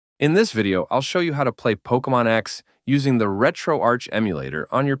In this video, I'll show you how to play Pokémon X using the RetroArch emulator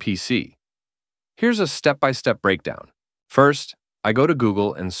on your PC. Here's a step-by-step breakdown. First, I go to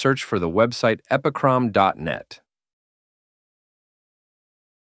Google and search for the website EpicRom.net.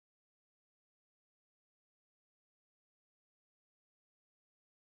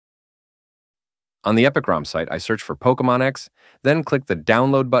 On the EpicRom site, I search for Pokémon X, then click the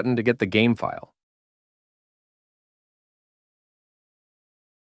download button to get the game file.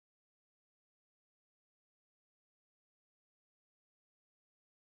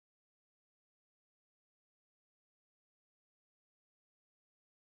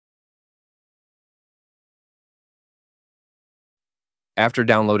 After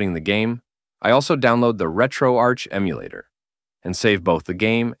downloading the game, I also download the RetroArch emulator and save both the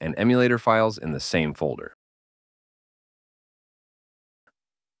game and emulator files in the same folder.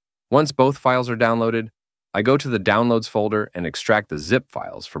 Once both files are downloaded, I go to the Downloads folder and extract the zip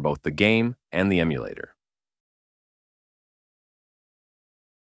files for both the game and the emulator.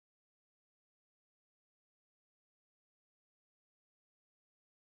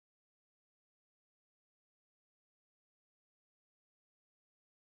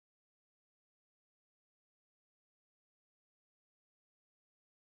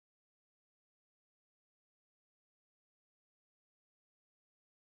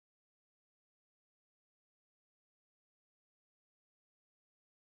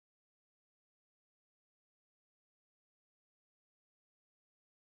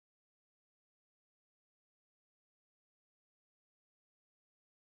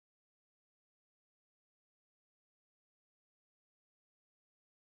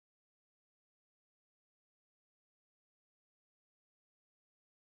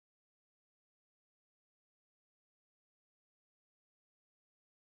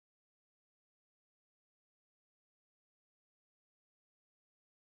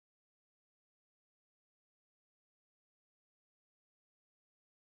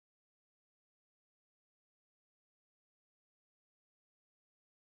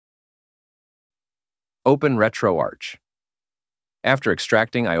 Open RetroArch. After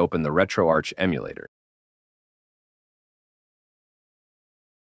extracting, I open the RetroArch emulator.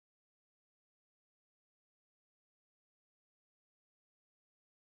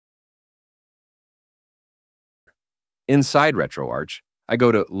 Inside RetroArch, I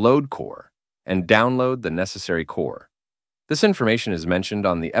go to Load Core and download the necessary core. This information is mentioned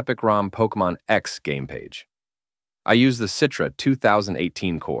on the EpicRom Pokémon X game page. I use the Citra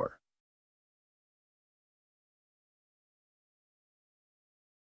 2018 core.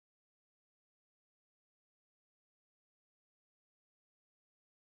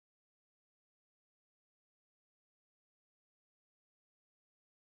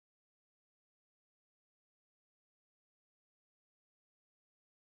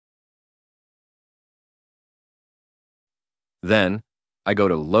 Then, I go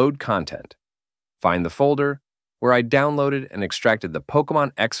to Load Content, find the folder where I downloaded and extracted the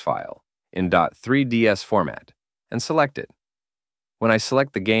Pokémon X file in .3ds format, and select it. When I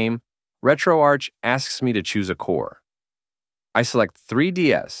select the game, RetroArch asks me to choose a core. I select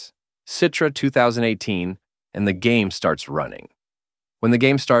 3DS, Citra 2018, and the game starts running. When the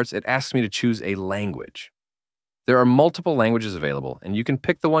game starts, it asks me to choose a language. There are multiple languages available, and you can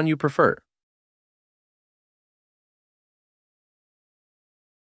pick the one you prefer.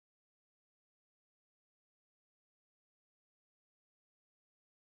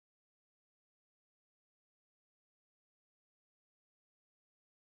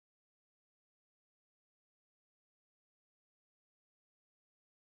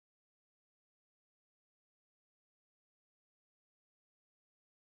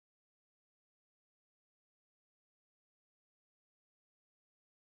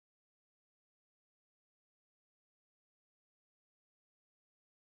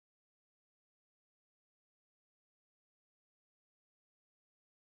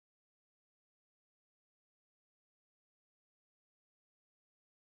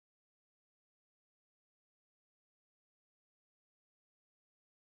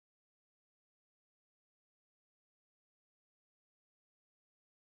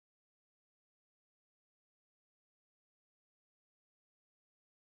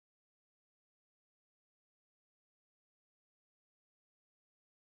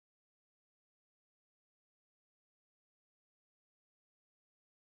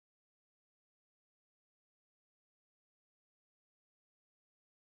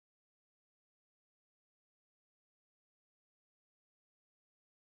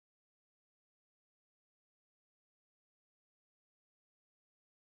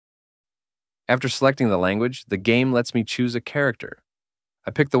 After selecting the language, the game lets me choose a character.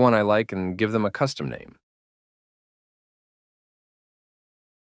 I pick the one I like and give them a custom name.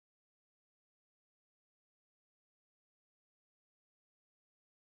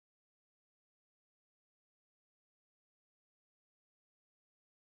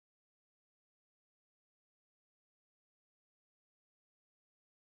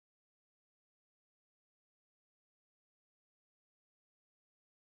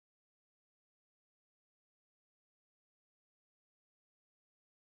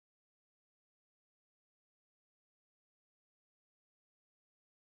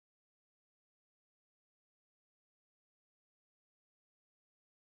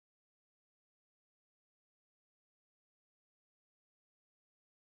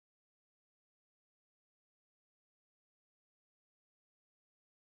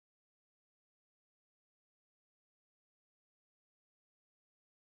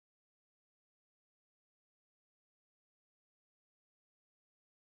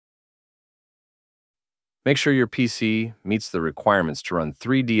 Make sure your PC meets the requirements to run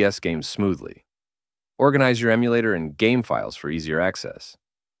 3DS games smoothly. Organize your emulator in game files for easier access.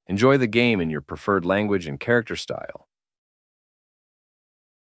 Enjoy the game in your preferred language and character style.